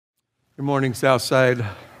Good morning, Southside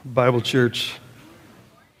Bible Church.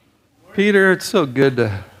 Peter, it's so good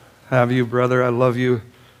to have you, brother. I love you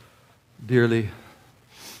dearly.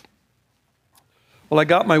 Well, I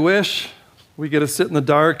got my wish. We get to sit in the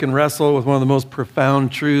dark and wrestle with one of the most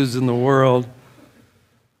profound truths in the world.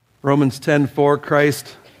 Romans 10:4,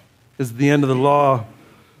 Christ is the end of the law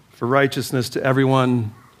for righteousness to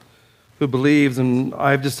everyone who believes. And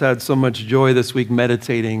I've just had so much joy this week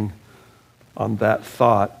meditating on that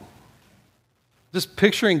thought. Just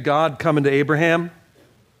picturing God coming to Abraham,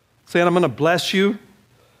 saying, I'm going to bless you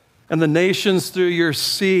and the nations through your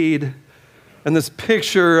seed. And this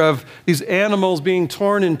picture of these animals being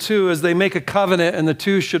torn in two as they make a covenant and the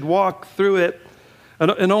two should walk through it.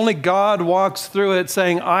 And only God walks through it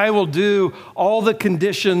saying, I will do all the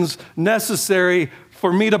conditions necessary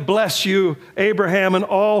for me to bless you, Abraham, and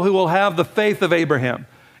all who will have the faith of Abraham.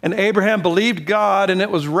 And Abraham believed God, and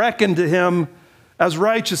it was reckoned to him as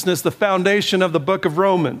righteousness, the foundation of the book of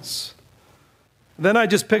Romans. Then I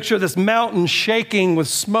just picture this mountain shaking with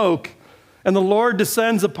smoke, and the Lord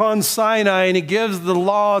descends upon Sinai, and he gives the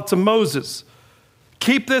law to Moses.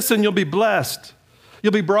 Keep this and you'll be blessed.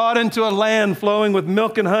 You'll be brought into a land flowing with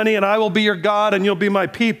milk and honey, and I will be your God, and you'll be my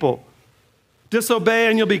people. Disobey,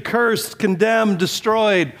 and you'll be cursed, condemned,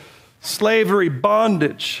 destroyed, slavery,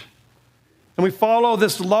 bondage. And we follow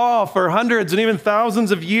this law for hundreds and even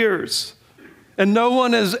thousands of years. And no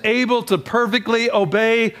one is able to perfectly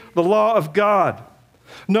obey the law of God.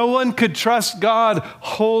 No one could trust God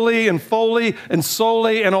wholly and fully and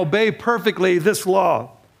solely and obey perfectly this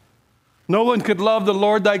law. No one could love the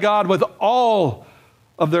Lord thy God with all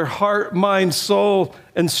of their heart, mind, soul,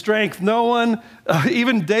 and strength. No one,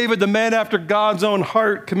 even David, the man after God's own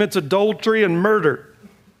heart, commits adultery and murder.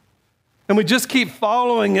 And we just keep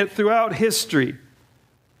following it throughout history.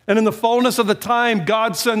 And in the fullness of the time,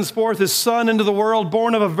 God sends forth his Son into the world,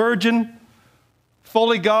 born of a virgin,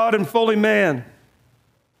 fully God and fully man.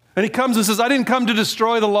 And he comes and says, I didn't come to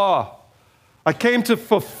destroy the law. I came to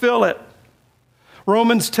fulfill it.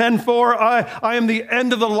 Romans 10:4, I am the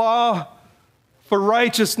end of the law for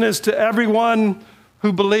righteousness to everyone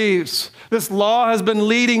who believes. This law has been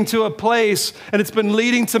leading to a place, and it's been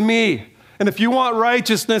leading to me. And if you want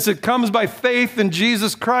righteousness, it comes by faith in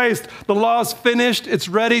Jesus Christ. The law is finished. It's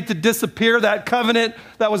ready to disappear. That covenant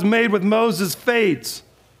that was made with Moses fades.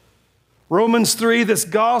 Romans 3, this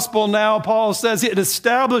gospel now, Paul says, it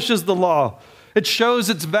establishes the law. It shows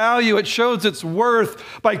its value. It shows its worth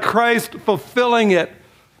by Christ fulfilling it.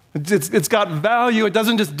 It's got value. It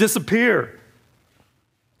doesn't just disappear.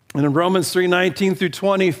 And in Romans 3:19 through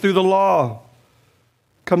 20, through the law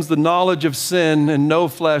comes the knowledge of sin, and no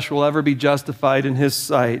flesh will ever be justified in his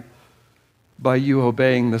sight by you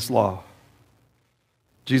obeying this law.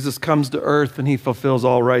 Jesus comes to earth and he fulfills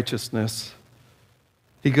all righteousness.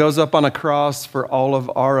 He goes up on a cross for all of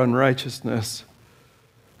our unrighteousness.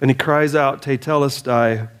 And he cries out,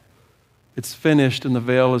 Tetelestai, it's finished, and the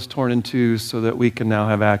veil is torn in two so that we can now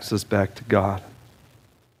have access back to God.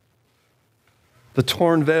 The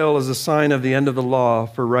torn veil is a sign of the end of the law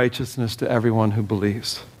for righteousness to everyone who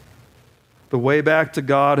believes. The way back to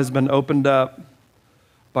God has been opened up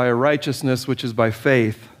by a righteousness which is by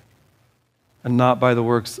faith and not by the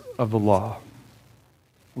works of the law.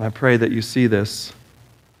 And I pray that you see this.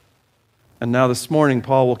 And now this morning,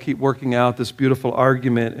 Paul will keep working out this beautiful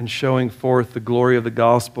argument and showing forth the glory of the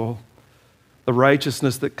gospel, the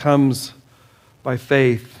righteousness that comes by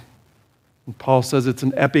faith. And Paul says it's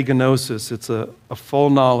an epigenosis, it's a full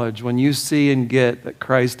knowledge. When you see and get that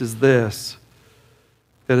Christ is this,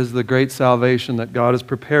 that is the great salvation that God has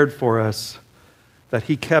prepared for us, that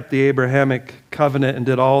he kept the Abrahamic covenant and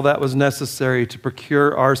did all that was necessary to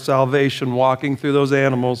procure our salvation, walking through those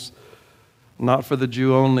animals, not for the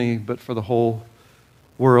Jew only, but for the whole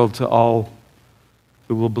world, to all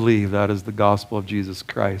who will believe. That is the gospel of Jesus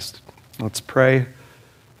Christ. Let's pray,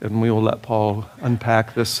 and we will let Paul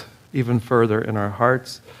unpack this even further in our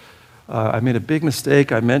hearts. I made a big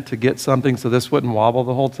mistake. I meant to get something so this wouldn't wobble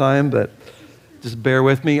the whole time, but just bear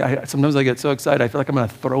with me. Sometimes I get so excited, I feel like I'm going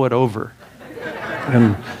to throw it over.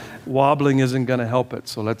 And wobbling isn't going to help it,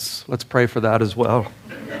 so let's pray for that as well.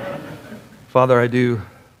 Father,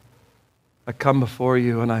 I come before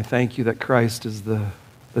you, and I thank you that Christ is the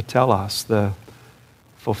telos, the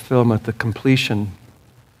fulfillment, the completion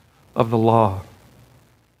of the law.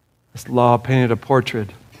 This law painted a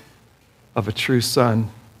portrait of a true son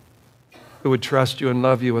who would trust you and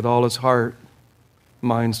love you with all his heart,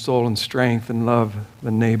 mind, soul, and strength, and love the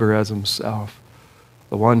neighbor as himself,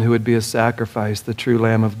 the one who would be a sacrifice, the true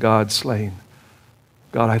Lamb of God slain.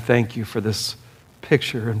 God, I thank you for this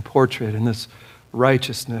picture and portrait and this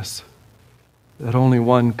righteousness that only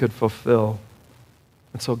one could fulfill.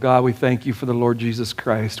 And so, God, we thank you for the Lord Jesus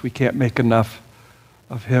Christ. We can't make enough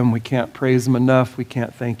of him. We can't praise him enough. We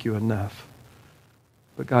can't thank you enough.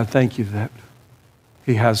 But God, thank you that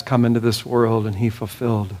he has come into this world and he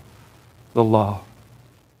fulfilled the law.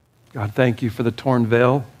 God, thank you for the torn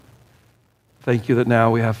veil. Thank you that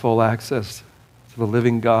now we have full access to the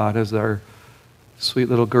living God, as our sweet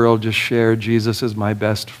little girl just shared. Jesus is my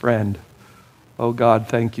best friend. Oh God,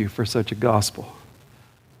 thank you for such a gospel.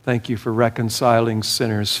 Thank you for reconciling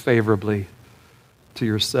sinners favorably to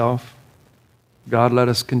yourself. God, let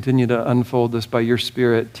us continue to unfold this by your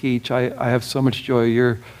Spirit. Teach. I have so much joy.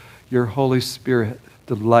 Your Holy Spirit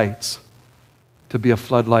delights to be a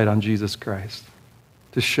floodlight on Jesus Christ,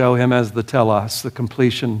 to show him as the telos, the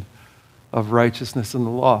completion of righteousness in the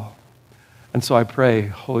law. And so I pray,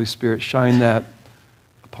 Holy Spirit, shine that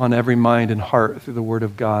upon every mind and heart through the Word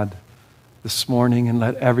of God this morning, and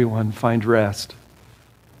let everyone find rest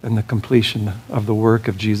in the completion of the work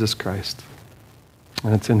of Jesus Christ.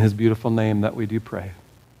 And it's in his beautiful name that we do pray.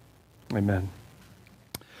 Amen.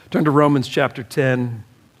 Turn to Romans chapter 10.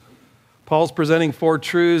 Paul's presenting 4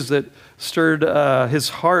 truths that stirred his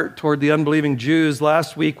heart toward the unbelieving Jews.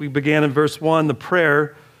 Last week we began in verse 1, the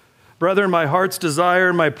prayer. Brethren, my heart's desire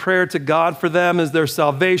and my prayer to God for them is their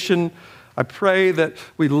salvation. I pray that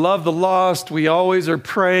we love the lost. We always are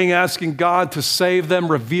praying, asking God to save them,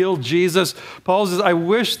 reveal Jesus. Paul says, I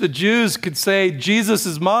wish the Jews could say, Jesus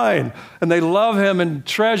is mine, and they love him and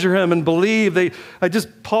treasure him and believe.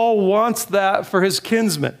 Paul wants that for his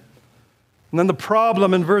kinsmen. And then the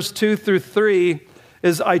problem in verse 2 through 3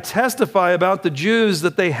 is, I testify about the Jews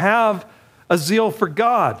that they have a zeal for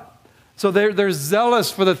God. So they're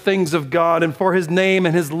zealous for the things of God and for his name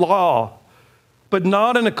and his law, but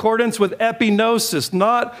not in accordance with epignosis,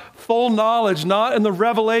 not full knowledge, not in the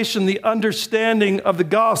revelation, the understanding of the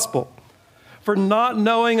gospel. For not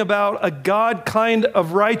knowing about a God kind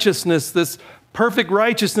of righteousness, this perfect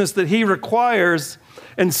righteousness that he requires,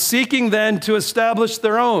 and seeking then to establish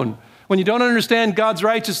their own. When you don't understand God's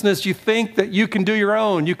righteousness, you think that you can do your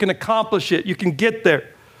own, you can accomplish it, you can get there.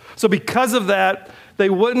 So because of that, they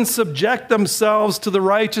wouldn't subject themselves to the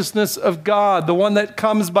righteousness of God, the one that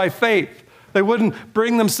comes by faith. They wouldn't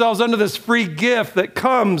bring themselves under this free gift that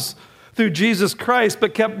comes through Jesus Christ,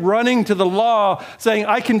 but kept running to the law, saying,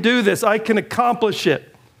 I can do this, I can accomplish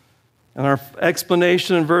it. And our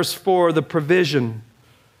explanation in verse 4, the provision.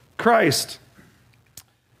 Christ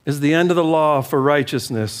is the end of the law for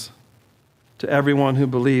righteousness to everyone who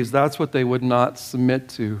believes. That's what they would not submit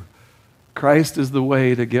to. Christ is the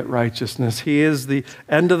way to get righteousness. He is the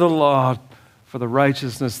end of the law for the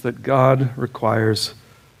righteousness that God requires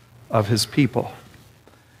of his people.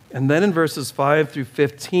 And then in verses 5 through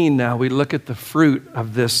 15 now, we look at the fruit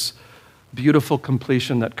of this beautiful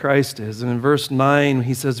completion that Christ is. And in verse 9,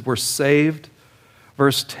 he says we're saved.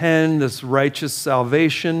 Verse 10, this righteous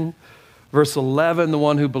salvation. Verse 11, the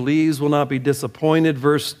one who believes will not be disappointed.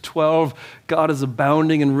 Verse 12, God is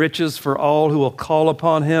abounding in riches for all who will call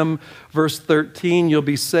upon him. Verse 13, you'll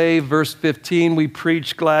be saved. Verse 15, we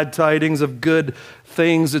preach glad tidings of good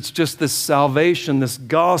things. It's just this salvation, this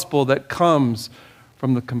gospel that comes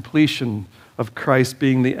from the completion of Christ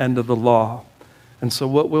being the end of the law. And so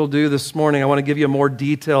what we'll do this morning, I want to give you a more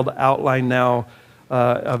detailed outline now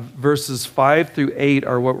of verses 5 through 8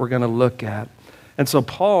 are what we're going to look at. And so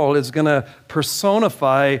Paul is going to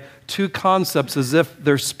personify 2 concepts as if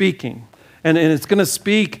they're speaking. And it's going to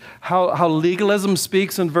speak how legalism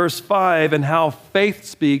speaks in verse 5 and how faith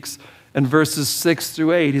speaks in verses 6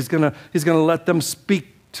 through 8. He's going to let them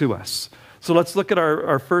speak to us. So let's look at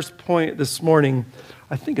our first point this morning.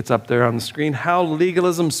 I think it's up there on the screen. How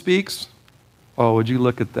legalism speaks. Oh, would you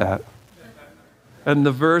look at that? And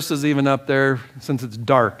the verse is even up there since it's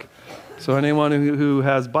dark. So anyone who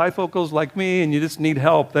has bifocals like me and you just need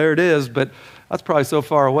help, there it is. But that's probably so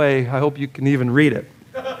far away, I hope you can even read it.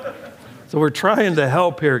 So we're trying to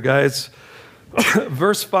help here, guys.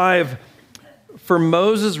 Verse 5, for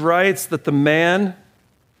Moses writes that the man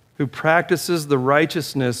who practices the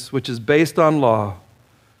righteousness which is based on law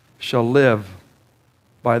shall live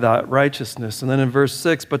by that righteousness. And then in verse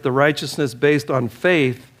 6, but the righteousness based on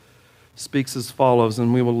faith speaks as follows,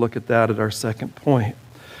 and we will look at that at our second point.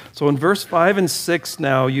 So in verse 5 and 6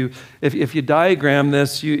 now, if you diagram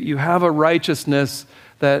this, you have a righteousness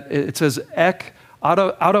that it says ek, out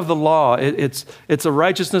of the law. It's a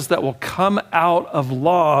righteousness that will come out of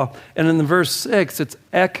law. And in the verse 6, it's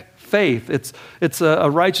ek faith. It's a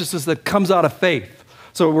righteousness that comes out of faith.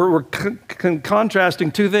 So we're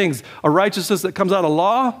contrasting 2 things, a righteousness that comes out of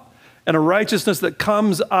law and a righteousness that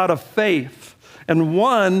comes out of faith. And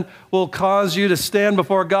one will cause you to stand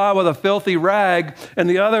before God with a filthy rag, and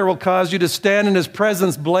the other will cause you to stand in his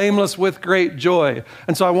presence blameless with great joy.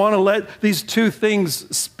 And so I want to let these two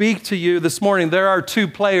things speak to you this morning. There are two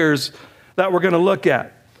players that we're going to look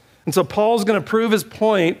at. And so Paul's going to prove his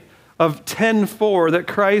point of 10:4, that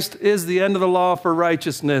Christ is the end of the law for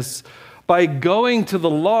righteousness, by going to the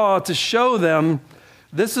law to show them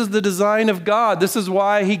this is the design of God. This is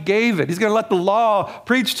why he gave it. He's going to let the law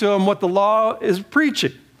preach to him what the law is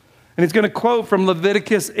preaching. And he's going to quote from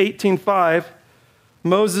Leviticus 18:5.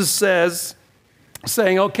 Moses says,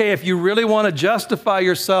 saying, okay, if you really want to justify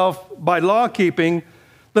yourself by law keeping,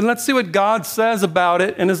 then let's see what God says about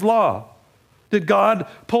it in his law. Did God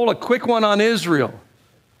pull a quick one on Israel?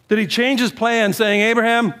 Did he change his plan saying,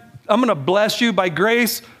 Abraham, I'm going to bless you by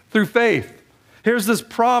grace through faith? Here's this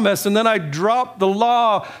promise, and then I dropped the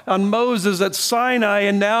law on Moses at Sinai,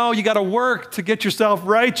 and now you got to work to get yourself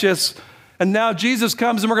righteous. And now Jesus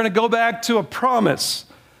comes, and we're going to go back to a promise,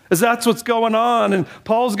 as that's what's going on. And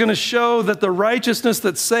Paul's going to show that the righteousness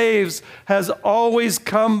that saves has always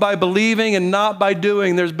come by believing and not by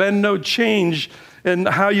doing. There's been no change in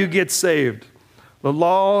how you get saved. The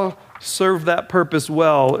law served that purpose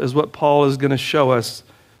well, is what Paul is going to show us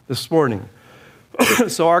this morning.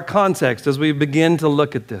 So our context as we begin to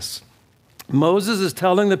look at this. Moses is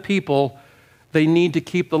telling the people they need to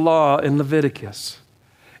keep the law in Leviticus.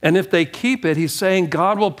 And if they keep it, he's saying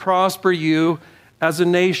God will prosper you as a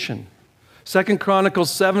nation. 2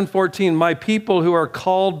 Chronicles 7:14, my people who are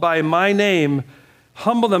called by my name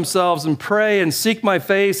humble themselves and pray and seek my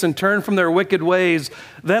face and turn from their wicked ways.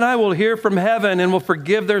 Then I will hear from heaven and will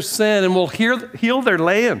forgive their sin and will heal their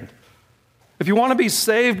land. If you want to be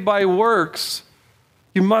saved by works,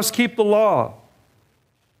 you must keep the law.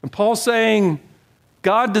 And Paul's saying,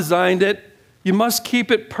 God designed it. You must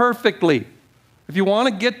keep it perfectly. If you want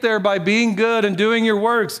to get there by being good and doing your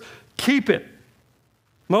works, keep it.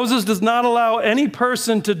 Moses does not allow any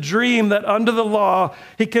person to dream that under the law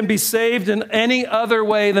he can be saved in any other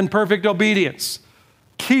way than perfect obedience.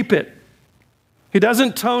 Keep it. He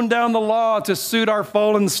doesn't tone down the law to suit our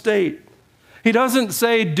fallen state. He doesn't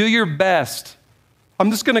say, do your best. I'm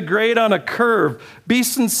just going to grade on a curve. Be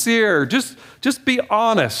sincere. Just be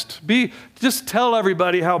honest. Just tell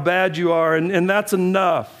everybody how bad you are, and that's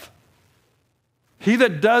enough. He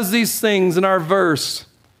that does these things in our verse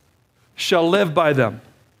shall live by them.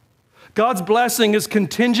 God's blessing is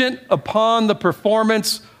contingent upon the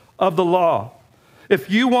performance of the law. If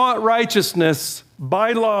you want righteousness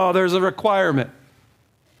by law, there's a requirement: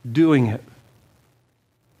 doing it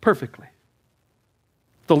perfectly.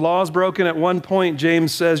 The law is broken at one point,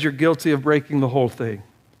 James says you're guilty of breaking the whole thing.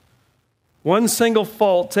 One single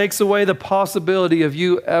fault takes away the possibility of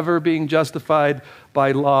you ever being justified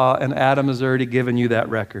by law, and Adam has already given you that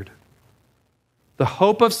record. The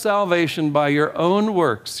hope of salvation by your own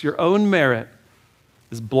works, your own merit,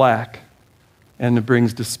 is black, and it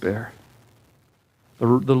brings despair. The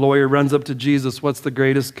lawyer runs up to Jesus. What's the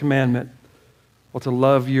greatest commandment? Well, to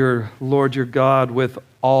love your Lord your God with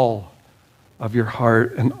all of your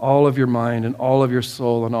heart and all of your mind and all of your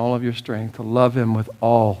soul and all of your strength, to love him with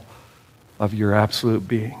all of your absolute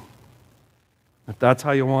being. If that's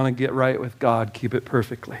how you want to get right with God, keep it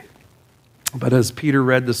perfectly. But as Peter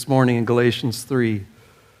read this morning in Galatians 3,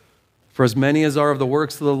 for as many as are of the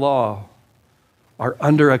works of the law are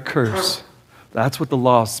under a curse. That's what the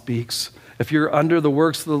law speaks. If you're under the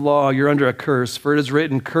works of the law, you're under a curse. For it is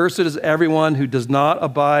written, cursed is everyone who does not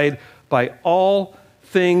abide by all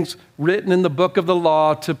things written in the book of the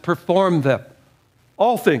law to perform them.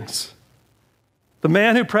 All things. The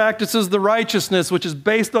man who practices the righteousness which is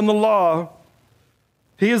based on the law,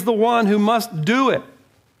 he is the one who must do it.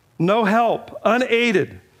 No help,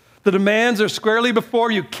 unaided. The demands are squarely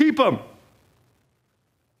before you. Keep them.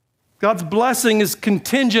 God's blessing is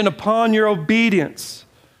contingent upon your obedience.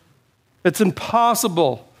 It's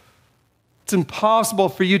impossible. It's impossible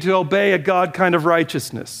for you to obey a God kind of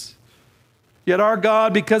righteousness. Yet our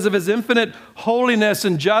God, because of his infinite holiness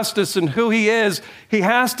and justice and who he is, he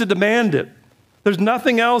has to demand it. There's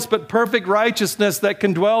nothing else but perfect righteousness that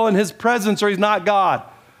can dwell in his presence, or he's not God.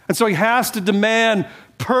 And so he has to demand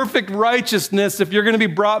perfect righteousness if you're going to be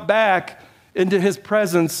brought back into his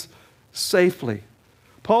presence safely.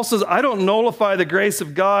 Paul says, I don't nullify the grace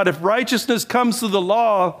of God. If righteousness comes through the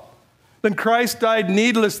law, then Christ died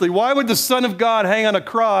needlessly. Why would the Son of God hang on a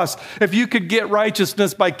cross if you could get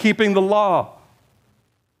righteousness by keeping the law?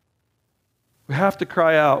 We have to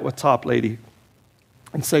cry out with Top Lady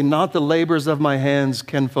and say, not the labors of my hands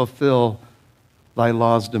can fulfill thy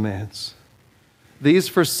law's demands. These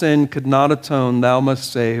for sin could not atone, thou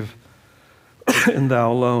must save. and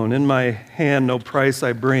thou alone. In my hand no price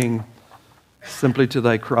I bring, simply to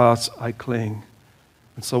thy cross I cling.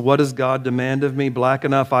 And so what does God demand of me? Black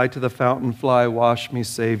enough I to the fountain fly, wash me,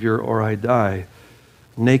 Savior, or I die.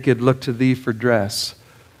 Naked look to thee for dress.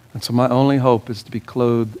 And so my only hope is to be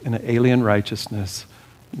clothed in an alien righteousness,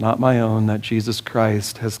 not my own, that Jesus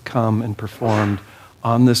Christ has come and performed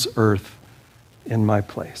on this earth in my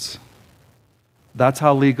place. That's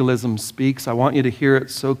how legalism speaks. I want you to hear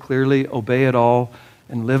it so clearly, obey it all,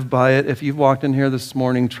 and live by it. If you've walked in here this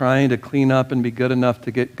morning trying to clean up and be good enough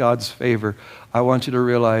to get God's favor, I want you to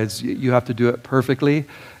realize you have to do it perfectly,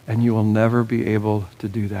 and you will never be able to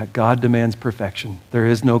do that. God demands perfection. There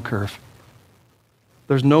is no curve.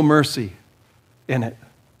 There's no mercy in it.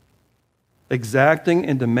 Exacting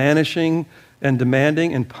and demanding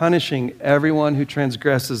and punishing everyone who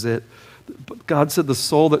transgresses it. But God said the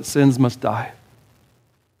soul that sins must die.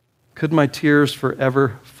 Could my tears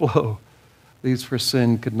forever flow? These for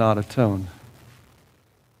sin could not atone.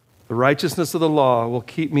 The righteousness of the law will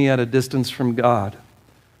keep me at a distance from God.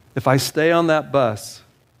 If I stay on that bus,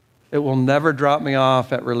 it will never drop me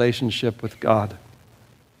off at relationship with God.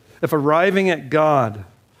 If arriving at God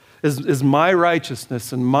is my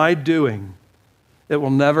righteousness and my doing, it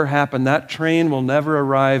will never happen. That train will never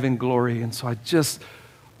arrive in glory. And so I just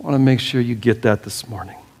want to make sure you get that this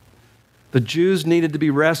morning. The Jews needed to be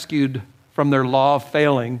rescued from their law of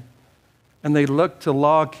failing, and they looked to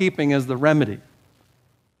law keeping as the remedy.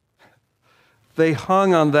 They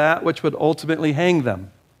hung on that which would ultimately hang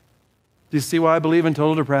them. Do you see why I believe in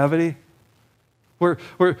total depravity?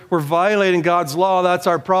 We're violating God's law, that's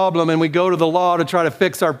our problem, and we go to the law to try to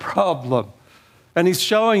fix our problem. And he's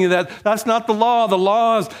showing you that that's not the law. The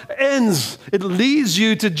law ends. It leads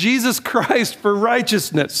you to Jesus Christ for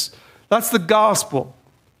righteousness. That's the gospel.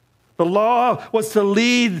 The law was to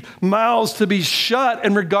lead mouths to be shut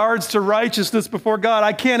in regards to righteousness before God.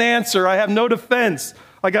 I can't answer. I have no defense.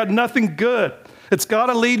 I got nothing good. It's got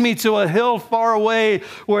to lead me to a hill far away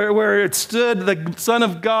where it stood the Son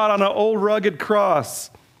of God on an old rugged cross,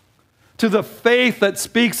 to the faith that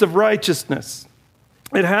speaks of righteousness.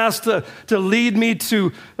 It has to lead me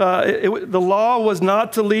to, the law was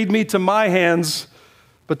not to lead me to my hands,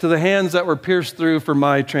 but to the hands that were pierced through for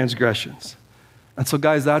my transgressions. And so,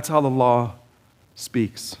 guys, that's how the law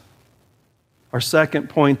speaks. Our second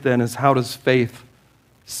point then is, how does faith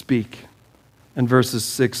speak? In verses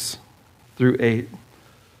 6 through 8.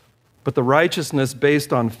 But the righteousness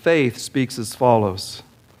based on faith speaks as follows.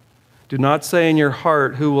 Do not say in your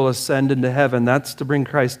heart, who will ascend into heaven? That's to bring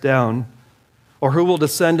Christ down. Or who will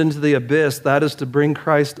descend into the abyss? That is to bring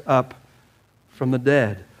Christ up from the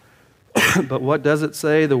dead. But what does it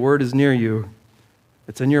say? The word is near you.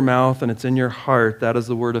 It's in your mouth and it's in your heart. That is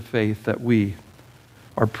the word of faith that we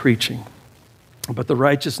are preaching. But the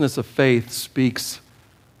righteousness of faith speaks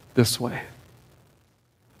this way.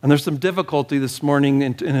 And there's some difficulty this morning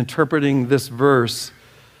in interpreting this verse.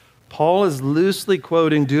 Paul is loosely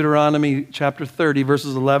quoting Deuteronomy chapter 30,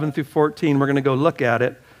 verses 11 through 14. We're going to go look at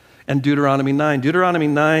it. And Deuteronomy 9. Deuteronomy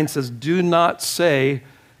 9 says, do not say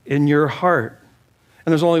in your heart.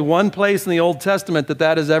 And there's only one place in the Old Testament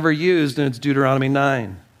that is ever used, and it's Deuteronomy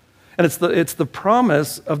 9. And it's the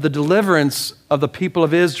promise of the deliverance of the people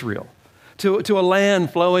of Israel to a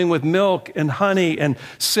land flowing with milk and honey and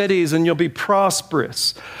cities, and you'll be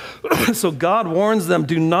prosperous. So God warns them,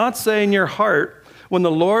 do not say in your heart, when the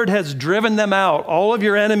Lord has driven them out, all of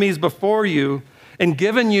your enemies before you, and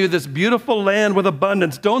given you this beautiful land with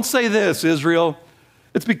abundance. Don't say this, Israel.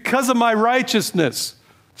 It's because of my righteousness.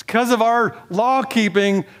 It's because of our law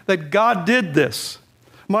keeping that God did this.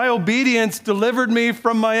 My obedience delivered me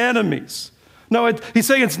from my enemies. No, he's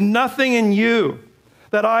saying it's nothing in you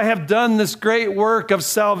that I have done this great work of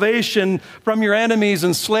salvation from your enemies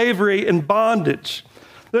and slavery and bondage.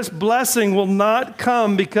 This blessing will not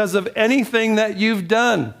come because of anything that you've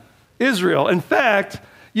done, Israel. In fact,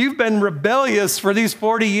 you've been rebellious for these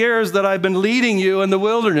 40 years that I've been leading you in the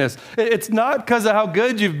wilderness. It's not because of how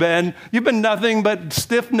good you've been. You've been nothing but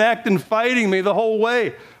stiff-necked and fighting me the whole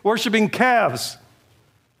way, worshiping calves.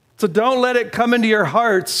 So don't let it come into your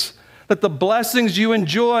hearts that the blessings you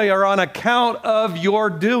enjoy are on account of your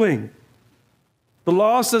doing. The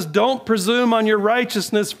law says, don't presume on your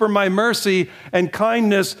righteousness for my mercy and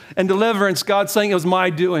kindness and deliverance. God's saying it was my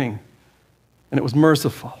doing, and it was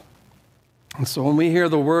merciful. And so when we hear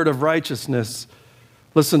the word of righteousness,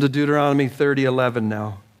 listen to Deuteronomy 30:11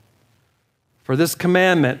 now. For this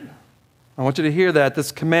commandment, I want you to hear that,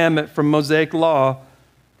 this commandment from Mosaic law,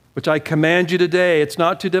 which I command you today, it's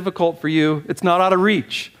not too difficult for you. It's not out of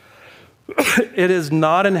reach. It is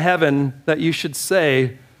not in heaven that you should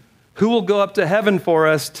say, Who will go up to heaven for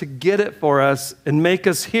us to get it for us and make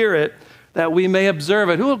us hear it that we may observe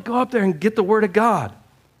it? Who will go up there and get the word of God?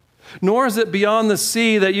 Nor is it beyond the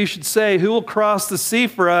sea that you should say, who will cross the sea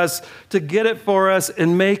for us to get it for us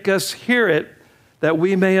and make us hear it that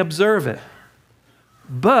we may observe it?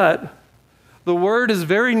 But the word is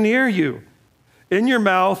very near you, in your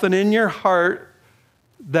mouth and in your heart,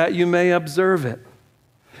 that you may observe it.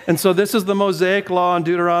 And so this is the Mosaic law in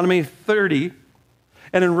Deuteronomy 30.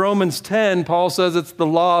 And in Romans 10, Paul says it's the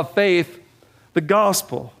law of faith, the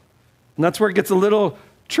gospel. And that's where it gets a little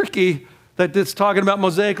tricky, that it's talking about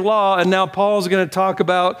Mosaic law, and now Paul's going to talk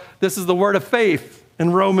about this is the word of faith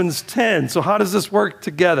in Romans 10. So how does this work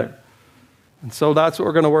together? And so that's what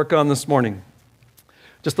we're going to work on this morning.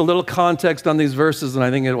 Just a little context on these verses, and I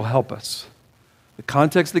think it will help us. The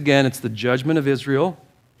context, again, it's the judgment of Israel.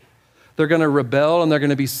 They're going to rebel, and they're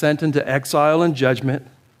going to be sent into exile and judgment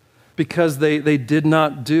because they did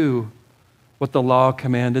not do what the law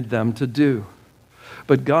commanded them to do.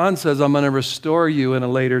 But God says, I'm going to restore you in a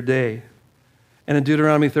later day. And in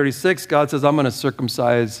Deuteronomy 36, God says, I'm going to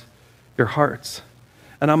circumcise your hearts.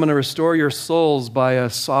 And I'm going to restore your souls by a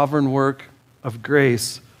sovereign work of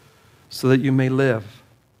grace so that you may live.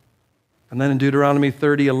 And then in Deuteronomy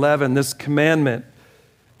 30:11, this commandment,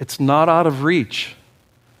 it's not out of reach.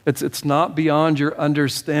 It's not beyond your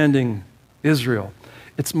understanding, Israel.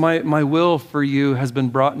 It's my will for you has been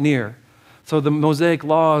brought near. So the Mosaic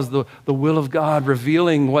law is the will of God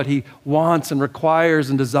revealing what he wants and requires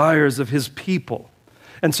and desires of his people.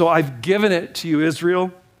 And so I've given it to you,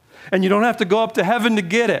 Israel, and you don't have to go up to heaven to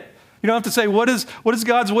get it. You don't have to say, what is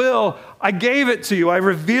God's will? I gave it to you. I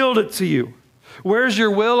revealed it to you. Where's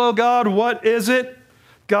your will, oh God? What is it?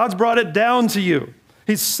 God's brought it down to you.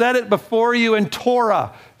 He's set it before you in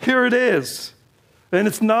Torah. Here it is. And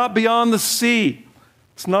it's not beyond the sea.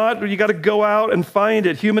 It's not, you got to go out and find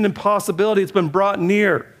it. Human impossibility, it's been brought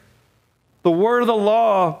near. The word of the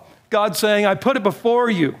law, God's saying, I put it before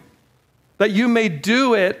you, that you may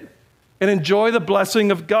do it and enjoy the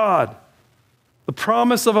blessing of God. The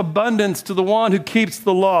promise of abundance to the one who keeps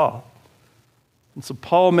the law. And so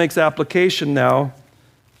Paul makes application now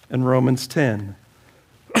in Romans 10.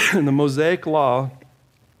 In the Mosaic law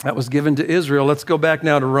that was given to Israel, let's go back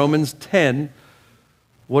now to Romans 10.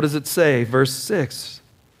 What does it say? Verse 6.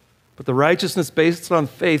 But the righteousness based on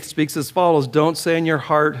faith speaks as follows. Don't say in your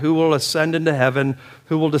heart, who will ascend into heaven?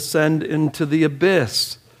 Who will descend into the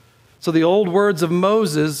abyss? So the old words of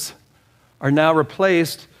Moses are now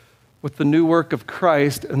replaced with the new work of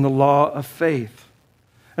Christ and the law of faith.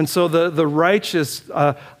 And so the righteous,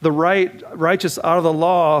 righteous out of the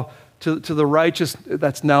law to the righteous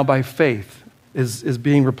that's now by faith is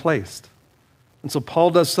being replaced. And so Paul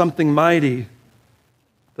does something mighty.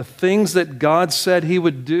 The things that God said he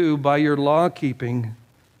would do by your law keeping,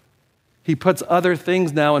 he puts other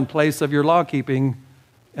things now in place of your law keeping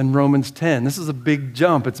in Romans 10. This is a big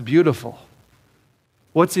jump. It's beautiful.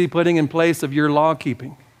 What's he putting in place of your law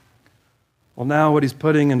keeping? Well, now what he's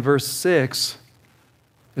putting in verse 6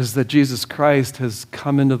 is that Jesus Christ has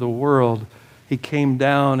come into the world. He came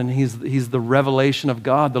down and he's the revelation of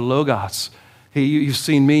God, the Logos. You've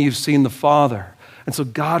seen me, you've seen the Father. And so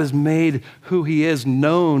God has made who he is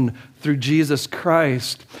known through Jesus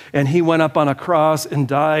Christ. And he went up on a cross and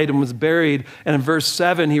died and was buried. And in verse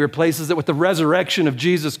 7, he replaces it with the resurrection of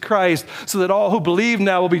Jesus Christ so that all who believe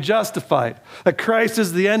now will be justified. That Christ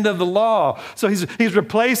is the end of the law. So he's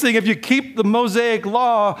replacing, if you keep the Mosaic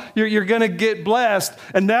law, you're going to get blessed.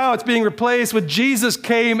 And now it's being replaced with Jesus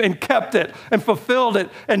came and kept it and fulfilled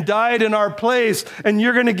it and died in our place. And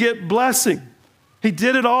you're going to get blessing. He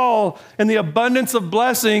did it all, and the abundance of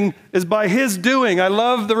blessing is by his doing. I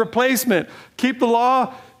love the replacement. Keep the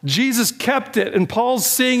law, Jesus kept it, and Paul's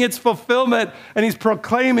seeing its fulfillment, and he's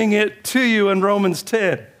proclaiming it to you in Romans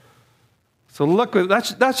 10. So look,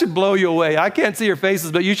 that should blow you away. I can't see your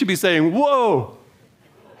faces, but you should be saying, whoa.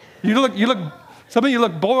 Some of you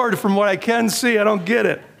look bored from what I can see. I don't get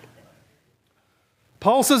it.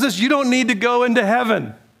 Paul says this, you don't need to go into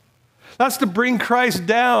heaven. That's to bring Christ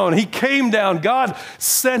down. He came down. God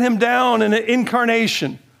sent him down in an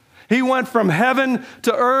incarnation. He went from heaven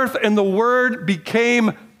to earth, and the Word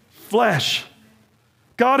became flesh.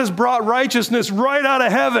 God has brought righteousness right out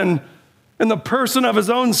of heaven in the person of his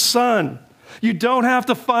own Son. You don't have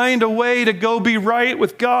to find a way to go be right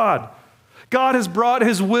with God. God has brought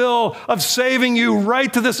his will of saving you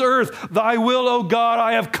right to this earth. Thy will, O God,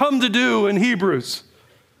 I have come to do in Hebrews.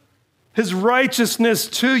 His righteousness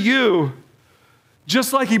to you,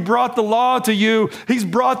 just like he brought the law to you, he's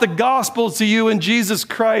brought the gospel to you in Jesus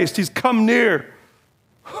Christ. He's come near.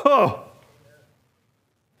 Oh.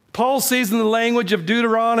 Paul sees in the language of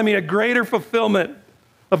Deuteronomy a greater fulfillment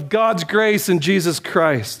of God's grace in Jesus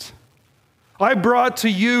Christ. I brought to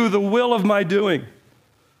you the will of my doing,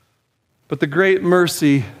 but the great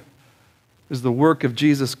mercy is the work of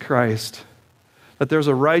Jesus Christ, that there's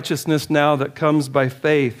a righteousness now that comes by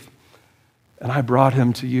faith, and I brought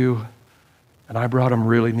him to you, and I brought him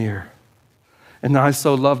really near. And I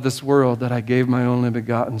so love this world that I gave my only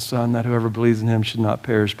begotten Son, that whoever believes in him should not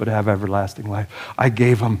perish but have everlasting life. I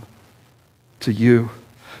gave him to you.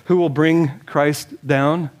 Who will bring Christ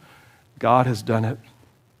down? God has done it.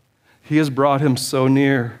 He has brought him so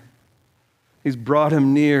near. He's brought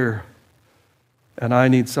him near. And I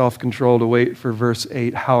need self-control to wait for verse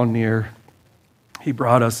 8, how near he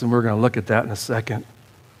brought us, and we're going to look at that in a second.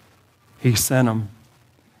 He sent him.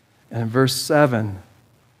 And in verse 7,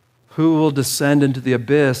 who will descend into the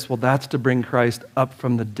abyss? Well, that's to bring Christ up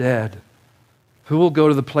from the dead. Who will go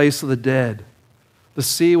to the place of the dead? The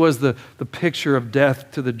sea was the picture of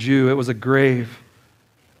death to the Jew. It was a grave.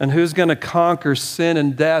 And who's going to conquer sin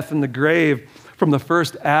and death in the grave from the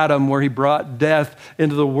first Adam, where he brought death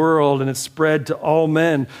into the world and it spread to all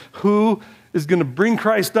men? Who is going to bring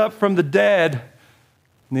Christ up from the dead?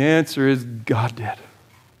 And the answer is God did.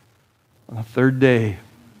 On the third day,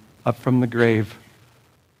 up from the grave,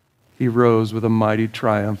 he rose with a mighty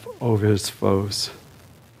triumph over his foes.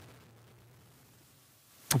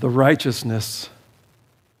 The righteousness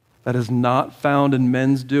that is not found in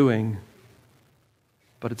men's doing,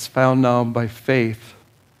 but it's found now by faith.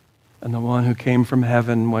 And the one who came from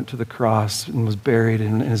heaven went to the cross and was buried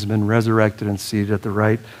and has been resurrected and seated at the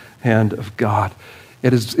right hand of God.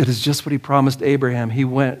 It is just what he promised Abraham. He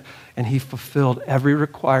went and he fulfilled every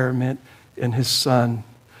requirement in his Son.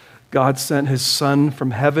 God sent his Son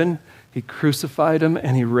from heaven. He crucified him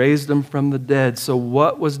and he raised him from the dead. So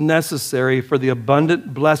what was necessary for the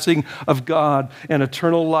abundant blessing of God and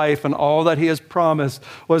eternal life and all that he has promised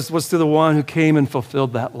was to the one who came and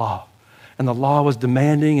fulfilled that law. And the law was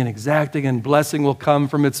demanding and exacting, and blessing will come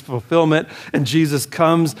from its fulfillment. And Jesus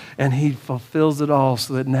comes and he fulfills it all,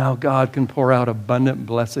 so that now God can pour out abundant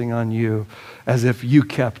blessing on you, as if you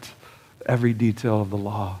kept every detail of the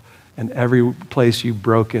law. And every place you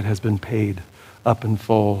broke it has been paid up in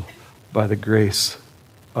full by the grace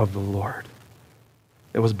of the Lord.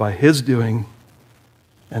 It was by his doing,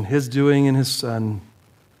 and his doing in his Son,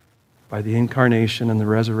 by the incarnation and the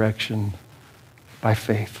resurrection, by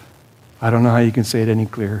faith. I don't know how you can say it any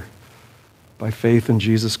clearer. By faith in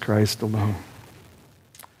Jesus Christ alone.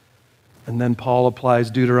 And then Paul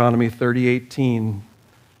applies Deuteronomy 30:18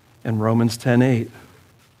 and Romans 10:8.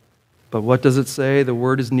 But what does it say? The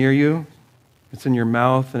word is near you. It's in your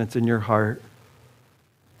mouth and it's in your heart.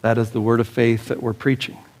 That is the word of faith that we're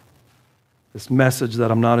preaching. This message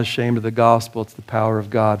that I'm not ashamed of the gospel. It's the power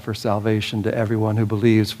of God for salvation to everyone who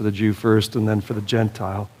believes, for the Jew first and then for the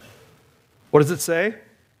Gentile. What does it say?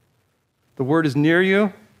 The word is near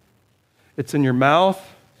you. It's in your mouth.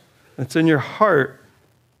 And it's in your heart.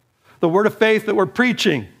 The word of faith that we're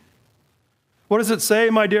preaching. What does it say,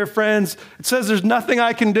 my dear friends? It says there's nothing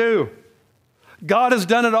I can do. God has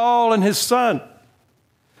done it all in his Son.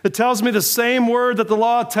 It tells me the same word that the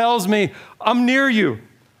law tells me. I'm near you.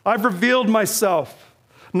 I've revealed myself.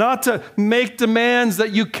 Not to make demands that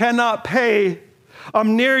you cannot pay.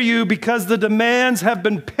 I'm near you because the demands have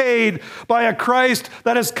been paid by a Christ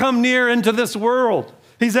that has come near into this world.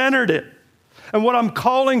 He's entered it. And what I'm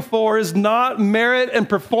calling for is not merit and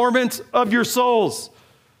performance of your souls,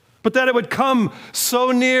 but that it would come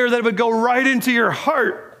so near that it would go right into your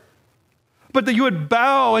heart. But that you would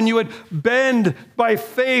bow and you would bend by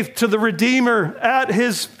faith to the Redeemer at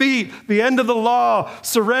his feet, the end of the law,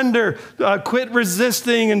 surrender, quit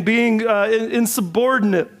resisting and being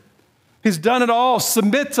insubordinate. He's done it all.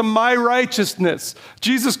 Submit to my righteousness.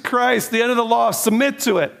 Jesus Christ, the end of the law, submit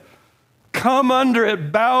to it. Come under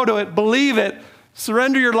it, bow to it, believe it.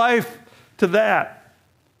 Surrender your life to that.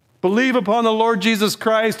 Believe upon the Lord Jesus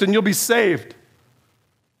Christ and you'll be saved.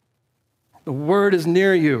 The word is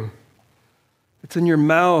near you. It's in your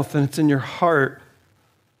mouth and it's in your heart.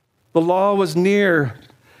 The law was near.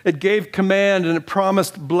 It gave command and it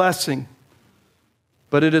promised blessing.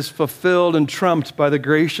 But it is fulfilled and trumped by the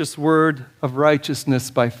gracious word of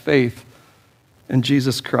righteousness by faith in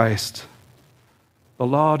Jesus Christ. The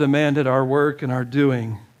law demanded our work and our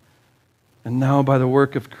doing. And now by the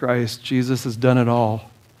work of Christ, Jesus has done it all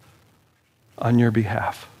on your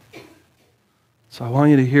behalf. So I want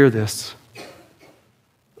you to hear this.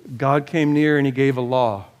 God came near and he gave a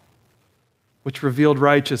law which revealed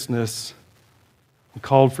righteousness and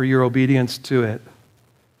called for your obedience to it.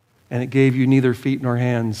 And it gave you neither feet nor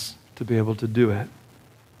hands to be able to do it.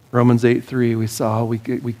 Romans 8:3, we saw we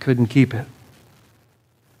couldn't keep it.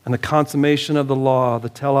 And the consummation of the law, the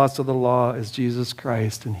telos of the law, is Jesus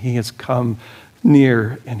Christ, and he has come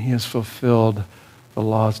near and he has fulfilled the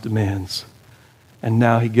law's demands. And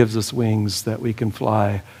now he gives us wings that we can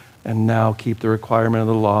fly and now keep the requirement of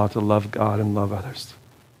the law to love God and love others.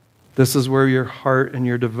 This is where your heart and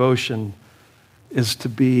your devotion is to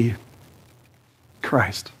be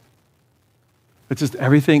Christ. It's just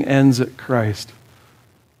everything ends at Christ.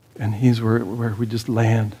 And he's where we just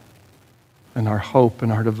land. And our hope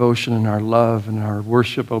and our devotion and our love and our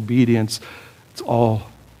worship, obedience, it's all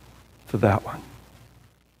to that one.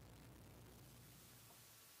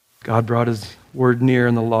 God brought his word near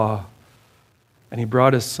in the law, and he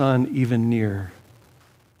brought his son even near.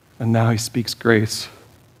 And now he speaks grace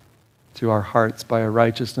to our hearts by a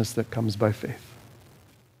righteousness that comes by faith.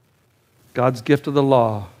 God's gift of the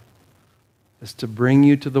law is to bring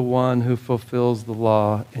you to the one who fulfills the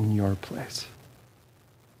law in your place.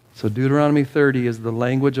 So Deuteronomy 30 is the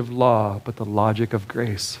language of law, but the logic of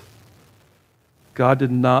grace. God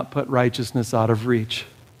did not put righteousness out of reach.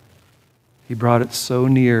 He brought it so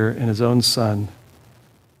near in his own Son.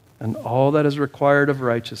 And all that is required of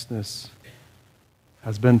righteousness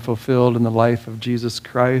has been fulfilled in the life of Jesus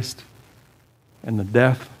Christ and the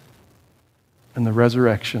death and the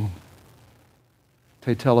resurrection.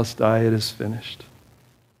 Tetelestai, it is finished.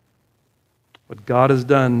 What God has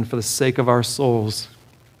done for the sake of our souls,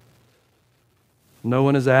 no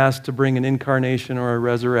one is asked to bring an incarnation or a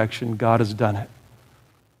resurrection. God has done it.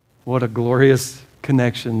 What a glorious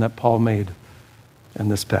connection that Paul made in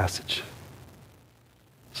this passage.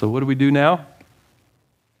 So what do we do now?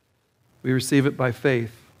 We receive it by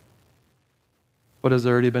faith. What has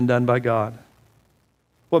already been done by God?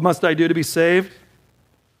 What must I do to be saved?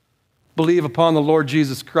 Believe upon the Lord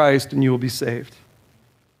Jesus Christ and you will be saved.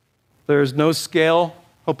 There is no scale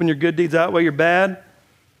hoping your good deeds outweigh your bad.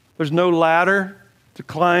 There's no ladder to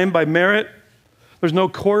climb by merit. There's no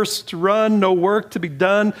course to run, no work to be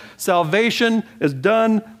done. Salvation is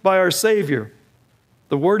done by our Savior.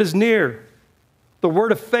 The word is near. The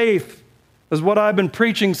word of faith is what I've been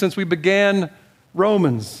preaching since we began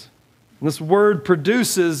Romans. And this word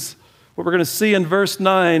produces what we're going to see in verse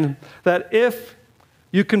 9, that if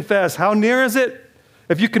you confess, how near is it?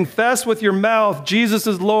 If you confess with your mouth, Jesus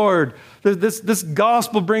is Lord. This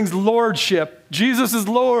gospel brings lordship. Jesus is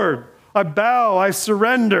Lord. I bow, I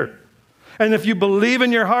surrender. And if you believe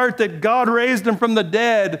in your heart that God raised him from the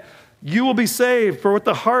dead, you will be saved. For with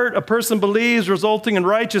the heart a person believes, resulting in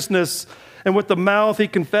righteousness, and with the mouth he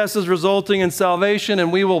confesses, resulting in salvation.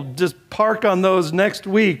 And we will just park on those next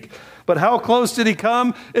week. But how close did he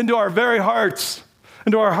come? Into our very hearts.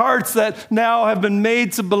 Into our hearts that now have been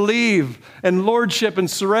made to believe and lordship and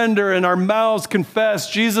surrender, and our mouths confess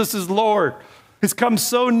Jesus is Lord. He's come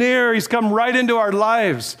so near. He's come right into our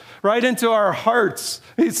lives, right into our hearts.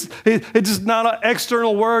 It's just not an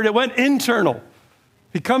external word. It went internal.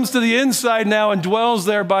 He comes to the inside now and dwells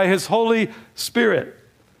there by his Holy Spirit.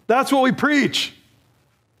 That's what we preach.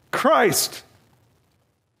 Christ.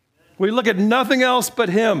 We look at nothing else but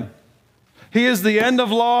him. He is the end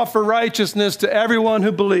of law for righteousness to everyone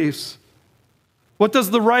who believes. What does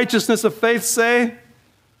the righteousness of faith say?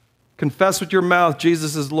 Confess with your mouth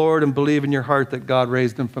Jesus is Lord and believe in your heart that God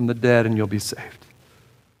raised him from the dead and you'll be saved.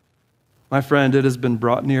 My friend, it has been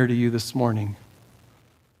brought near to you this morning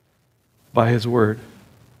by his word.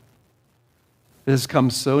 It has come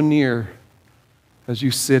so near as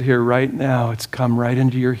you sit here right now. It's come right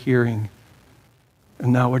into your hearing.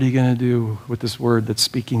 And now what are you going to do with this word that's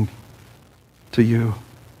speaking to you?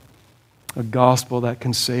 A gospel that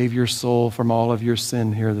can save your soul from all of your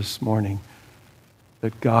sin here this morning.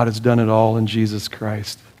 That God has done it all in Jesus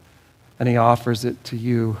Christ. And he offers it to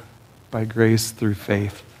you by grace through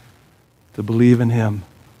faith. To believe in him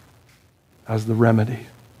as the remedy.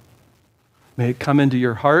 May it come into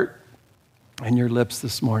your heart and your lips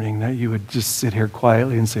this morning that you would just sit here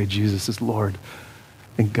quietly and say, Jesus is Lord.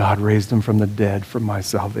 And God raised him from the dead for my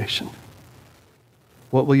salvation.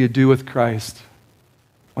 What will you do with Christ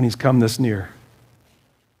when he's come this near?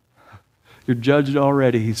 You're judged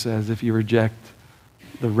already, he says, if you reject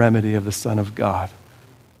the remedy of the Son of God.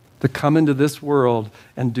 To come into this world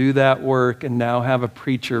and do that work and now have a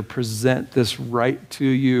preacher present this right to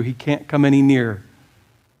you. He can't come any nearer.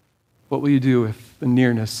 What will you do with the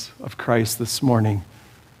nearness of Christ this morning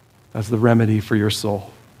as the remedy for your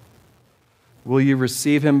soul? Will you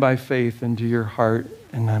receive him by faith into your heart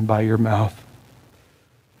and then by your mouth?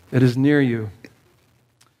 It is near you.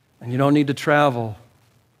 And you don't need to travel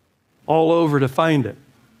all over to find it.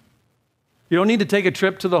 You don't need to take a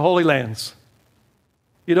trip to the Holy Lands.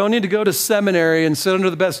 You don't need to go to seminary and sit under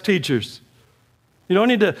the best teachers. You don't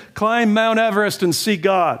need to climb Mount Everest and see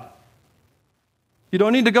God. You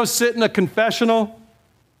don't need to go sit in a confessional.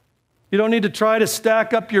 You don't need to try to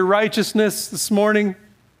stack up your righteousness this morning.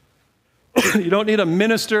 You don't need a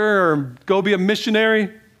minister or go be a missionary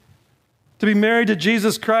to be married to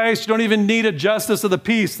Jesus Christ. You don't even need a justice of the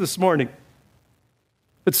peace this morning.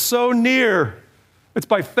 It's so near. It's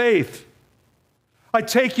by faith. I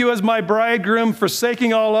take you as my bridegroom,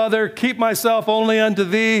 forsaking all other, keep myself only unto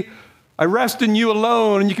thee. I rest in you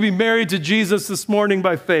alone, and you can be married to Jesus this morning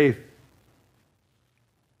by faith.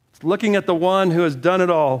 It's looking at the one who has done it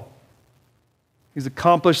all. He's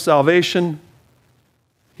accomplished salvation.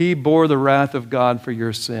 He bore the wrath of God for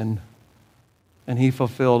your sin, and he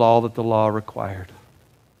fulfilled all that the law required.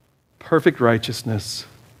 Perfect righteousness.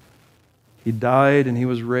 He died and he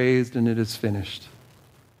was raised, and it is finished.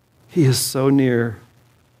 He is so near.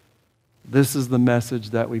 This is the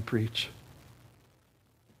message that we preach.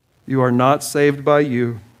 You are not saved by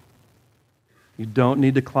you. You don't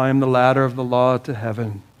need to climb the ladder of the law to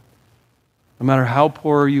heaven. No matter how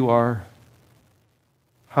poor you are,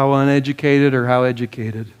 how uneducated or how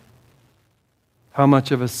educated, how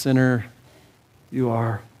much of a sinner you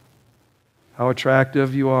are, how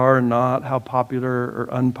attractive you are or not, how popular or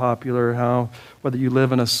unpopular, whether you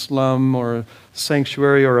live in a slum or a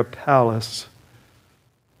sanctuary or a palace,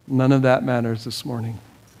 none of that matters this morning.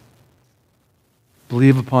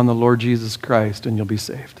 Believe upon the Lord Jesus Christ and you'll be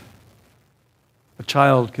saved. A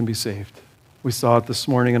child can be saved. We saw it this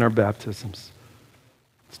morning in our baptisms.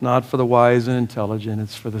 It's not for the wise and intelligent,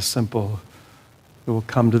 it's for the simple who will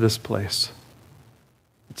come to this place.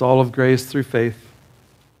 It's all of grace through faith.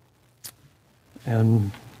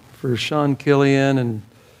 And for Sean Killian and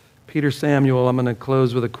Peter Samuel, I'm going to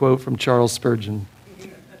close with a quote from Charles Spurgeon.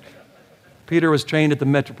 Peter was trained at the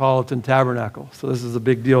Metropolitan Tabernacle, so this is a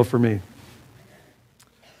big deal for me.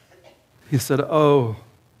 He said, "Oh,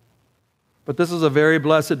 but this is a very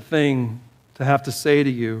blessed thing to have to say to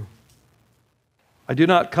you. I do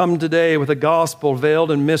not come today with a gospel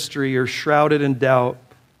veiled in mystery or shrouded in doubt.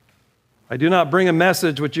 I do not bring a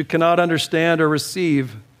message which you cannot understand or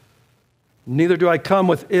receive. Neither do I come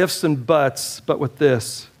with ifs and buts, but with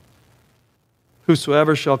this: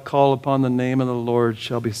 whosoever shall call upon the name of the Lord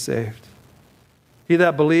shall be saved. He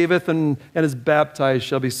that believeth and is baptized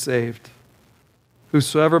shall be saved.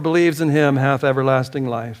 Whosoever believes in him hath everlasting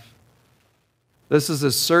life. This is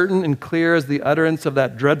as certain and clear as the utterance of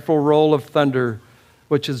that dreadful roll of thunder,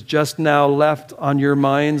 which has just now left on your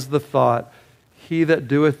minds the thought, he that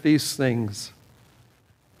doeth these things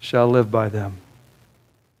shall live by them."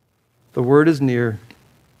 The word is near.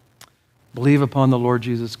 Believe upon the Lord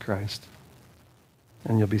Jesus Christ,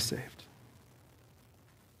 and you'll be saved.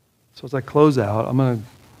 So as I close out, I'm going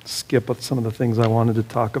to skip some of the things I wanted to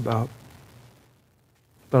talk about.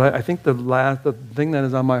 But I think the thing that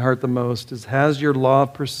is on my heart the most is, has your law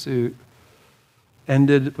of pursuit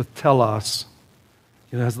ended with telos?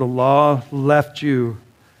 Has the law left you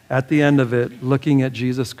at the end of it looking at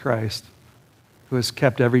Jesus Christ, who has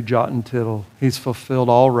kept every jot and tittle? He's fulfilled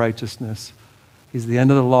all righteousness. He's the end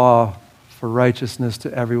of the law for righteousness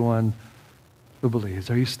to everyone who believes.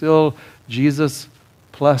 Are you still Jesus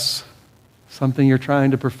plus something you're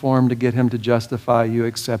trying to perform to get him to justify you,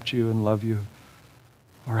 accept you, and love you?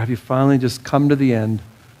 Or have you finally just come to the end?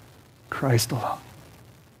 Christ alone.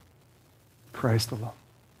 Christ alone.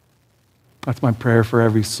 That's my prayer for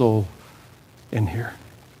every soul in here.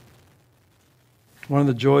 One of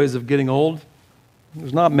the joys of getting old,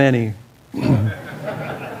 there's not many.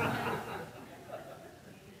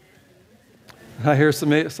 I hear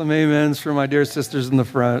some amens from my dear sisters in the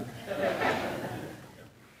front.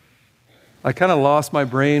 I kind of lost my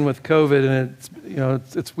brain with COVID, and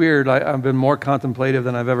it's weird. I've been more contemplative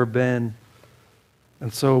than I've ever been.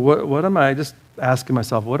 And so what am I just asking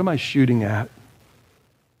myself, what am I shooting at?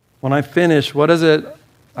 When I finish, what is it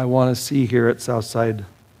I want to see here at Southside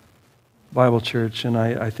Bible Church? And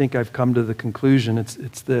I think I've come to the conclusion, it's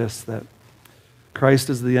this, that Christ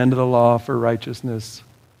is the end of the law for righteousness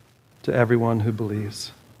to everyone who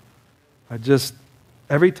believes.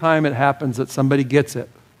 Every time it happens that somebody gets it,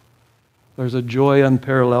 there's a joy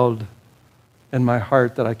unparalleled in my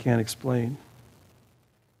heart that I can't explain.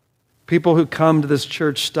 People who come to this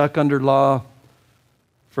church stuck under law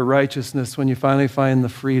for righteousness, when you finally find the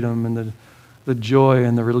freedom and the joy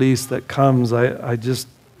and the release that comes, I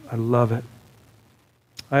love it.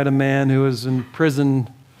 I had a man who was in prison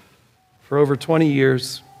for over 20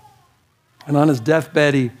 years, and on his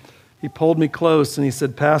deathbed, he pulled me close and he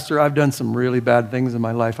said, "Pastor, I've done some really bad things in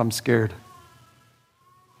my life. I'm scared.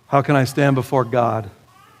 How can I stand before God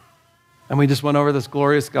And we just went over this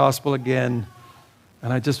glorious gospel again.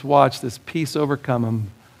 And I just watched this peace overcome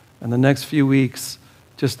him. And the next few weeks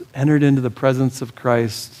just entered into the presence of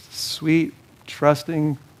Christ. Sweet,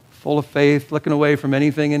 trusting, full of faith, looking away from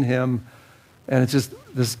anything in him. And it's just,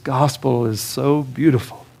 this gospel is so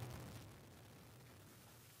beautiful.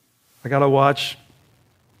 I got to watch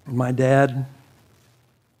my dad.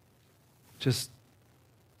 Just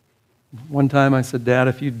one time I said, Dad,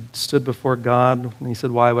 if you stood before God, and he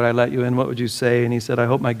said, why would I let you in? What would you say? And he said, I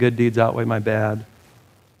hope my good deeds outweigh my bad.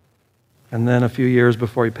 And then a few years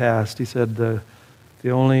before he passed, he said, the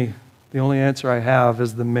only answer I have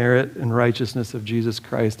is the merit and righteousness of Jesus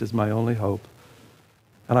Christ is my only hope.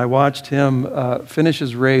 And I watched him finish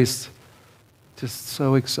his race, just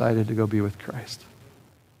so excited to go be with Christ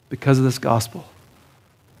because of this gospel.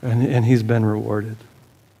 And he's been rewarded.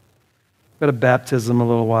 I got a baptism a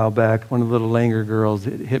little while back. One of the little Langer girls,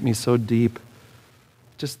 it hit me so deep.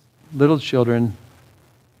 Just little children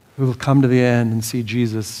who will come to the end and see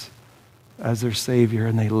Jesus as their Savior,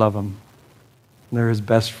 and they love him. And they're his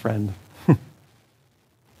best friend.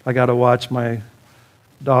 I got to watch my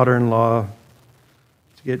daughter-in-law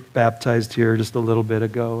get baptized here just a little bit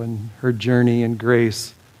ago, and her journey in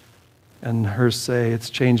grace, and her say, it's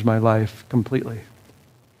changed my life completely.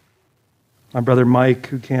 My brother Mike,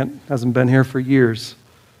 who hasn't been here for years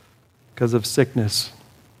because of sickness,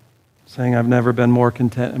 saying, I've never been more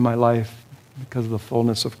content in my life because of the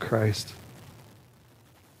fullness of Christ.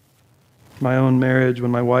 My own marriage,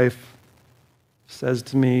 when my wife says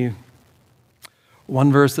to me,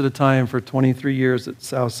 one verse at a time for 23 years at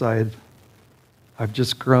Southside, I've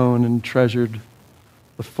just grown and treasured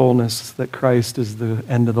the fullness that Christ is the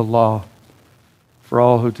end of the law for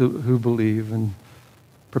all who believe, and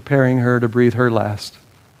preparing her to breathe her last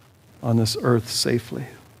on this earth safely.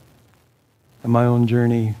 And my own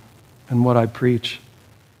journey and what I preach,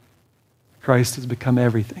 Christ has become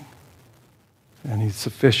everything. And he's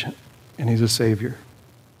sufficient, and he's a Savior.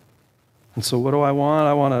 And so what do I want?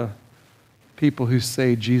 I want people who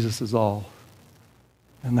say Jesus is all.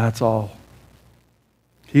 And that's all.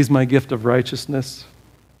 He's my gift of righteousness.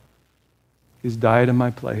 He's died in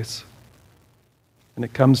my place. And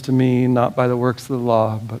it comes to me not by the works of the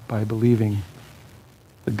law, but by believing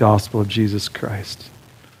the gospel of Jesus Christ.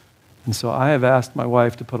 And so I have asked my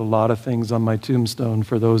wife to put a lot of things on my tombstone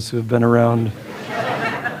for those who have been around.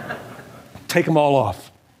 Take them all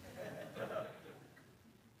off.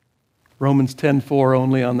 Romans 10:4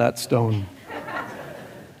 only on that stone.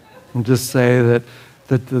 And just say that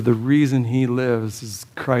the reason he lives is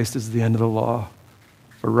Christ is the end of the law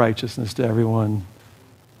for righteousness to everyone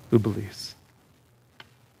who believes.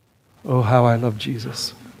 Oh, how I love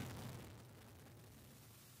Jesus.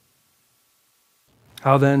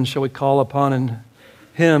 How then shall we call upon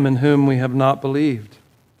him in whom we have not believed?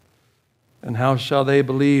 And how shall they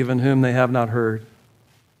believe in whom they have not heard?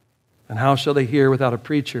 And how shall they hear without a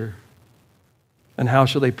preacher? And how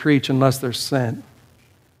shall they preach unless they're sent?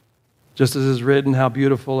 Just as is written, how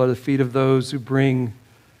beautiful are the feet of those who bring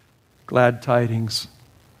glad tidings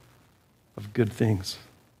of good things.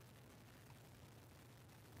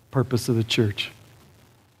 Purpose of the church.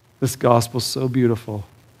 This gospel's so beautiful.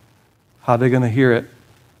 How are they going to hear it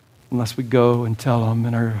unless we go and tell them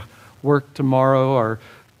in our work tomorrow, our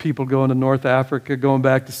people going to North Africa, going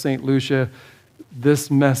back to St. Lucia?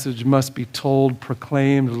 This message must be told,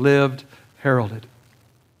 proclaimed, lived, heralded.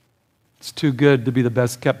 It's too good to be the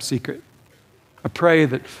best kept secret. I pray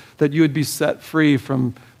that you would be set free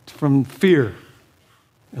from fear,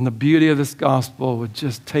 and the beauty of this gospel would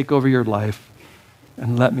just take over your life.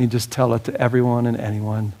 And let me just tell it to everyone and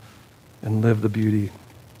anyone and live the beauty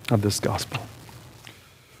of this gospel.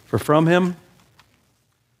 For from him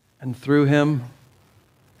and through him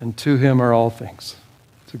and to him are all things.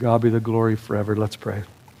 To God be the glory forever. Let's pray.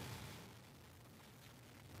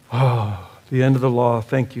 Oh, the end of the law.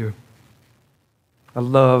 Thank you. I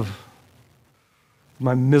love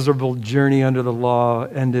my miserable journey under the law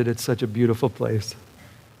ended at such a beautiful place.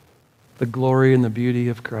 The glory and the beauty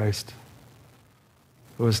of Christ,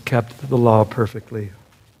 who has kept the law perfectly,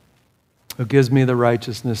 who gives me the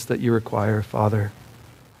righteousness that you require, Father.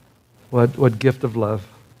 What gift of love.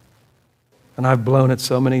 And I've blown it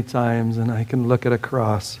so many times, and I can look at a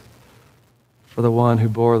cross for the one who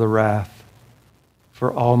bore the wrath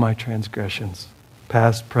for all my transgressions,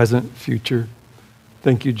 past, present, future.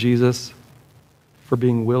 Thank you, Jesus, for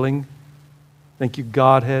being willing. Thank you,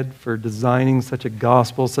 Godhead, for designing such a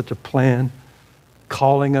gospel, such a plan,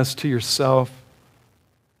 calling us to yourself.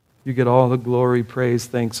 You get all the glory, praise,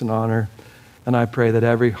 thanks, and honor. And I pray that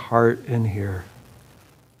every heart in here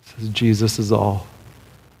says, Jesus is all.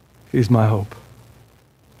 He's my hope.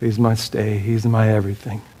 He's my stay. He's my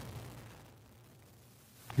everything.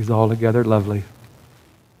 He's altogether lovely.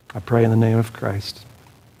 I pray in the name of Christ.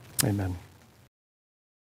 Amen.